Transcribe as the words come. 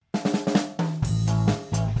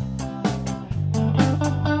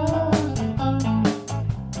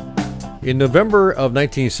In November of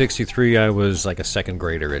 1963, I was like a second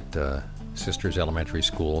grader at Sisters Elementary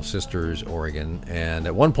School, Sisters, Oregon. And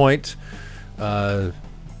at one point, one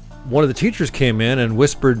of the teachers came in and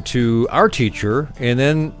whispered to our teacher, and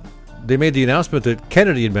then they made the announcement that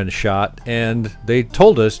Kennedy had been shot, and they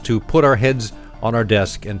told us to put our heads on our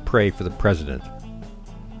desk and pray for the president.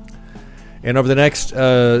 And over the next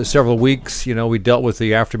several weeks, we dealt with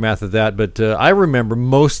the aftermath of that. But I remember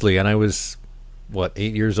mostly, and I was, 8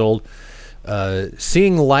 years old,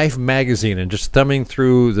 seeing Life magazine and just thumbing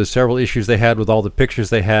through the several issues they had with all the pictures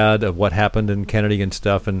they had of what happened in Kennedy and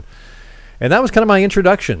stuff. And that was kind of my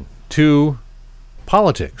introduction to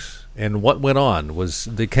politics. And what went on was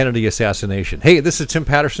the Kennedy assassination. Hey, this is Tim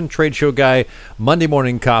Patterson, Trade Show Guy, Monday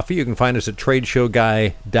Morning Coffee. You can find us at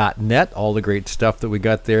tradeshowguy.net. All the great stuff that we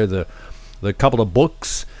got there, the couple of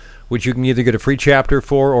books, which you can either get a free chapter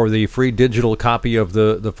for or the free digital copy of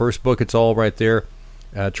the first book. It's all right there.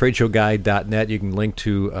 Tradeshowguy.net. You can link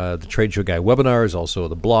to the Trade Show Guy webinars, also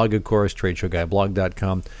the blog, of course,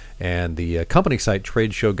 tradeshowguyblog.com, and the company site,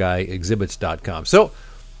 tradeshowguyexhibits.com. So,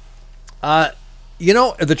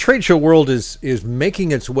 the trade show world is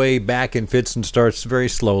making its way back in fits and starts very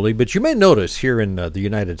slowly, but you may notice here in the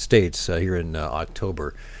United States, here in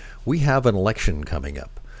October, we have an election coming up.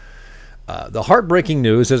 The heartbreaking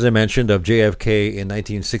news, as I mentioned, of JFK in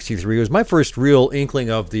 1963 was my first real inkling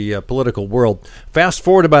of the political world. Fast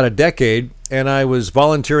forward about a decade, and I was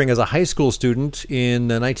volunteering as a high school student in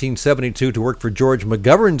 1972 to work for George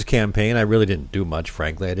McGovern's campaign. I really didn't do much,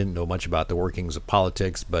 frankly. I didn't know much about the workings of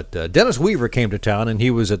politics, but Dennis Weaver came to town, and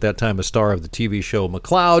he was at that time a star of the TV show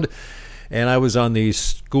McCloud. And I was on the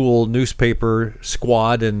school newspaper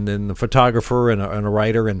squad and a photographer and a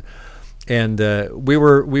writer, and we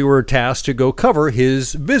were tasked to go cover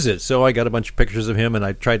his visit. So I got a bunch of pictures of him, and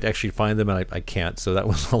I tried to actually find them, and I can't. So that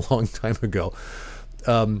was a long time ago.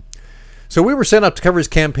 So we were sent up to cover his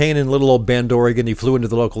campaign in little old Bend, Oregon. He flew into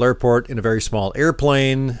the local airport in a very small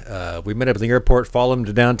airplane. We met up at the airport, followed him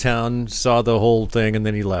to downtown, saw the whole thing, and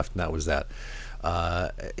then he left, and that was that.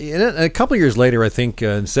 And a couple of years later, I think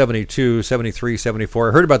in 72, 73, 74,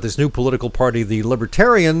 I heard about this new political party, the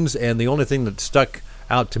Libertarians, and the only thing that stuck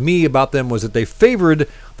out to me about them was that they favored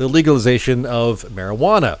the legalization of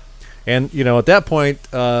marijuana. And, at that point,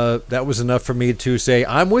 that was enough for me to say,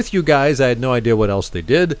 I'm with you guys. I had no idea what else they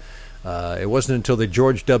did. It wasn't until the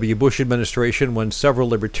George W. Bush administration when several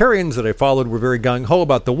libertarians that I followed were very gung-ho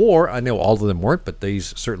about the war. I know all of them weren't, but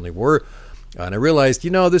these certainly were. And I realized,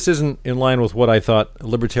 this isn't in line with what I thought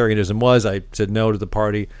libertarianism was. I said no to the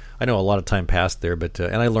party. I know a lot of time passed there, but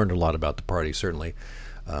and I learned a lot about the party, certainly.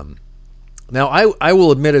 Now, I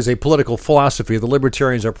will admit, as a political philosophy, the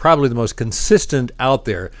libertarians are probably the most consistent out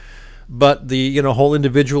there. But the whole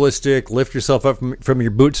individualistic, lift yourself up from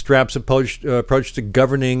your bootstraps approach to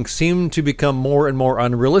governing seemed to become more and more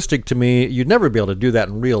unrealistic to me. You'd never be able to do that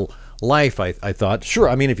in real life, I thought. Sure,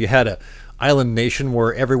 I mean, if you had an island nation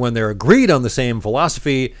where everyone there agreed on the same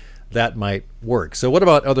philosophy, that might work. So what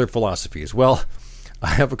about other philosophies? Well, I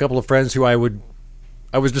have a couple of friends who I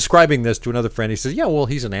was describing this to another friend. He says, yeah, well,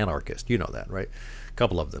 he's an anarchist. You know that, right? A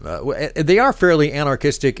couple of them. They are fairly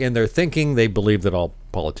anarchistic in their thinking. They believe that all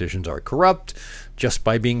politicians are corrupt. Just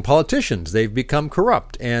by being politicians, they've become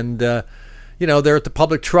corrupt. And, they're at the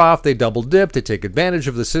public trough. They double dip. They take advantage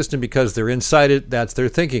of the system because they're inside it. That's their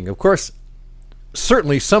thinking. Of course,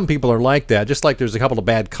 certainly some people are like that, just like there's a couple of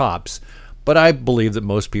bad cops. But I believe that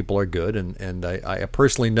most people are good, and I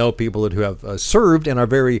personally know people who have served and are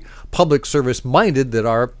very public service minded that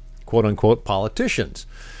are quote unquote politicians.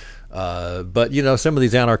 But some of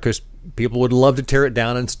these anarchist people would love to tear it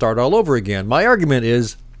down and start all over again. My argument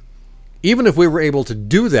is, even if we were able to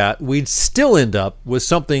do that, we'd still end up with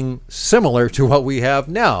something similar to what we have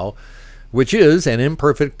now, which is an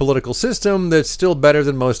imperfect political system that's still better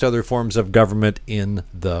than most other forms of government in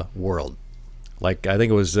the world. Like, I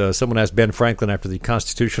think it was someone asked Ben Franklin after the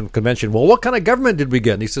Constitutional Convention, well, what kind of government did we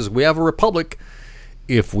get? And he says, we have a republic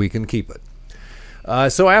if we can keep it.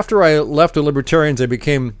 So after I left the Libertarians, I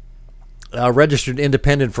became registered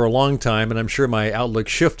independent for a long time, and I'm sure my outlook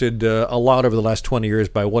shifted a lot over the last 20 years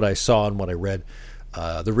by what I saw and what I read.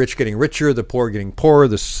 The rich getting richer, the poor getting poorer,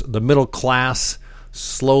 the middle class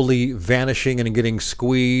slowly vanishing and getting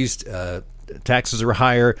squeezed. Taxes are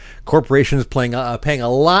higher. Corporations paying a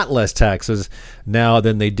lot less taxes now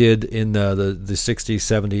than they did in the 60s,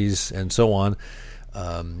 70s, and so on.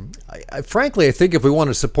 Frankly, I think if we want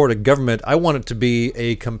to support a government, I want it to be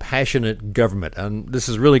a compassionate government. And this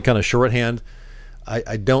is really kind of shorthand.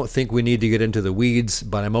 I don't think we need to get into the weeds,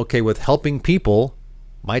 but I'm okay with helping people,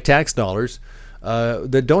 my tax dollars,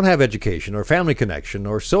 that don't have education or family connection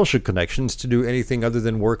or social connections to do anything other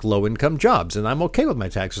than work low-income jobs. And I'm okay with my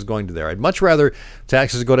taxes going to there. I'd much rather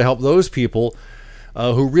taxes go to help those people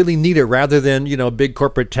who really need it rather than, big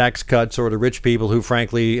corporate tax cuts or the rich people who,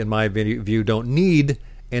 frankly, in my view, don't need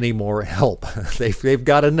any more help. They've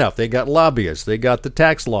got enough. They got lobbyists. They got the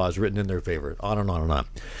tax laws written in their favor, on and on and on.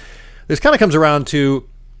 This kind of comes around to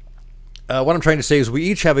what I'm trying to say is we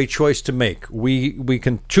each have a choice to make. We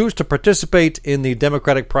can choose to participate in the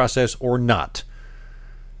democratic process or not.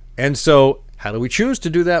 And so how do we choose to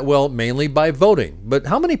do that? Well, mainly by voting. But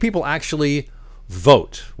how many people actually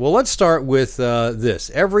vote? Well, let's start with this.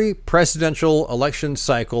 Every presidential election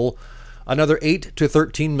cycle, another 8 to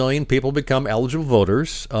 13 million people become eligible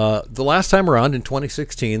voters. The last time around in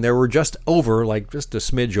 2016, there were just a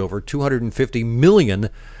smidge over 250 million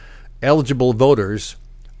eligible voters.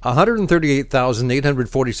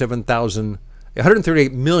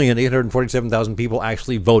 138,847,000 people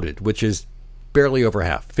actually voted, which is barely over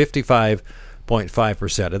half,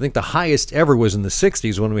 55.5%. I think the highest ever was in the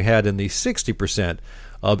 60s when we had in the 60%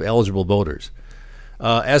 of eligible voters.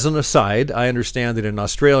 As an aside, I understand that in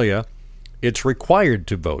Australia, it's required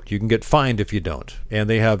to vote. You can get fined if you don't. And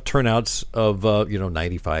they have turnouts of,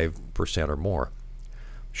 95% or more.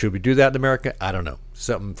 Should we do that in America? I don't know.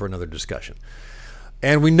 Something for another discussion.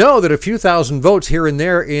 And we know that a few thousand votes here and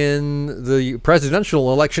there in the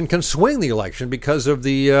presidential election can swing the election because of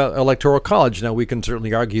the Electoral College. Now, we can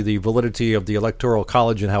certainly argue the validity of the Electoral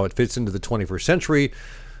College and how it fits into the 21st century,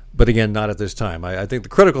 but again, not at this time. I think the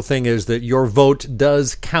critical thing is that your vote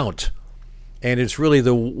does count. And it's really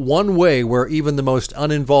the one way where even the most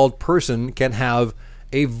uninvolved person can have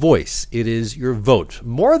a voice. It is your vote.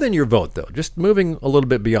 More than your vote, though. Just moving a little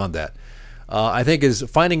bit beyond that. I think is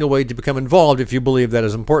finding a way to become involved if you believe that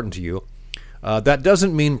is important to you. That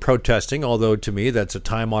doesn't mean protesting, although to me that's a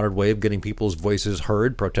time-honored way of getting people's voices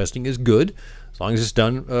heard. Protesting is good, as long as it's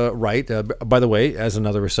done right. By the way, as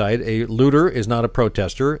another aside, a looter is not a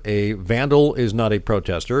protester. A vandal is not a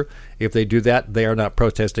protester. If they do that, they are not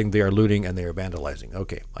protesting. They are looting and they are vandalizing.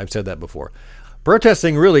 Okay, I've said that before.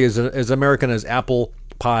 Protesting really is as American as apple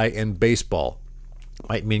pie and baseball.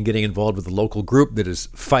 Might mean getting involved with a local group that is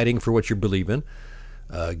fighting for what you believe in,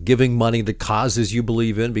 giving money to causes you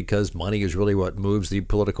believe in, because money is really what moves the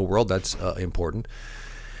political world. That's important.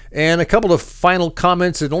 And a couple of final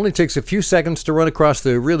comments. It only takes a few seconds to run across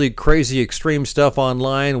the really crazy extreme stuff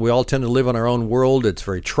online. We all tend to live in our own world. It's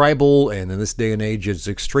very tribal, and in this day and age, it's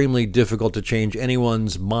extremely difficult to change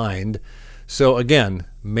anyone's mind. So again,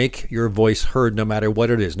 make your voice heard no matter what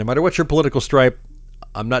it is, no matter what your political stripe.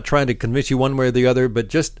 I'm not trying to convince you one way or the other, but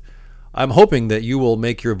just I'm hoping that you will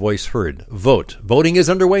make your voice heard. Vote. Voting is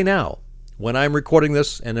underway now. When I'm recording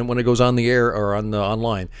this, and then when it goes on the air or on the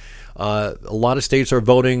online, a lot of states are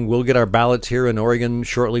voting. We'll get our ballots here in Oregon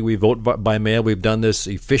shortly. We vote by mail. We've done this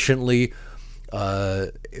efficiently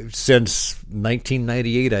since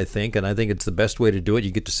 1998, I think, and I think it's the best way to do it.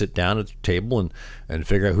 You get to sit down at the table and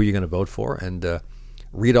figure out who you're going to vote for, and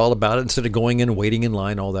read all about it instead of going in, waiting in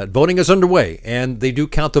line, all that. Voting is underway, and they do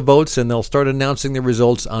count the votes, and they'll start announcing the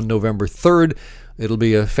results on November 3rd. It'll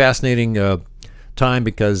be a fascinating time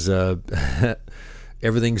because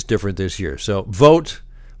everything's different this year. So vote,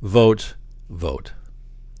 vote, vote,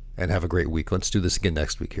 and have a great week. Let's do this again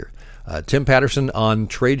next week here. Tim Patterson on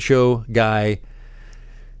Trade Show Guy,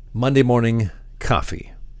 Monday Morning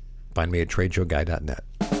Coffee. Find me at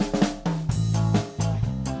tradeshowguy.net.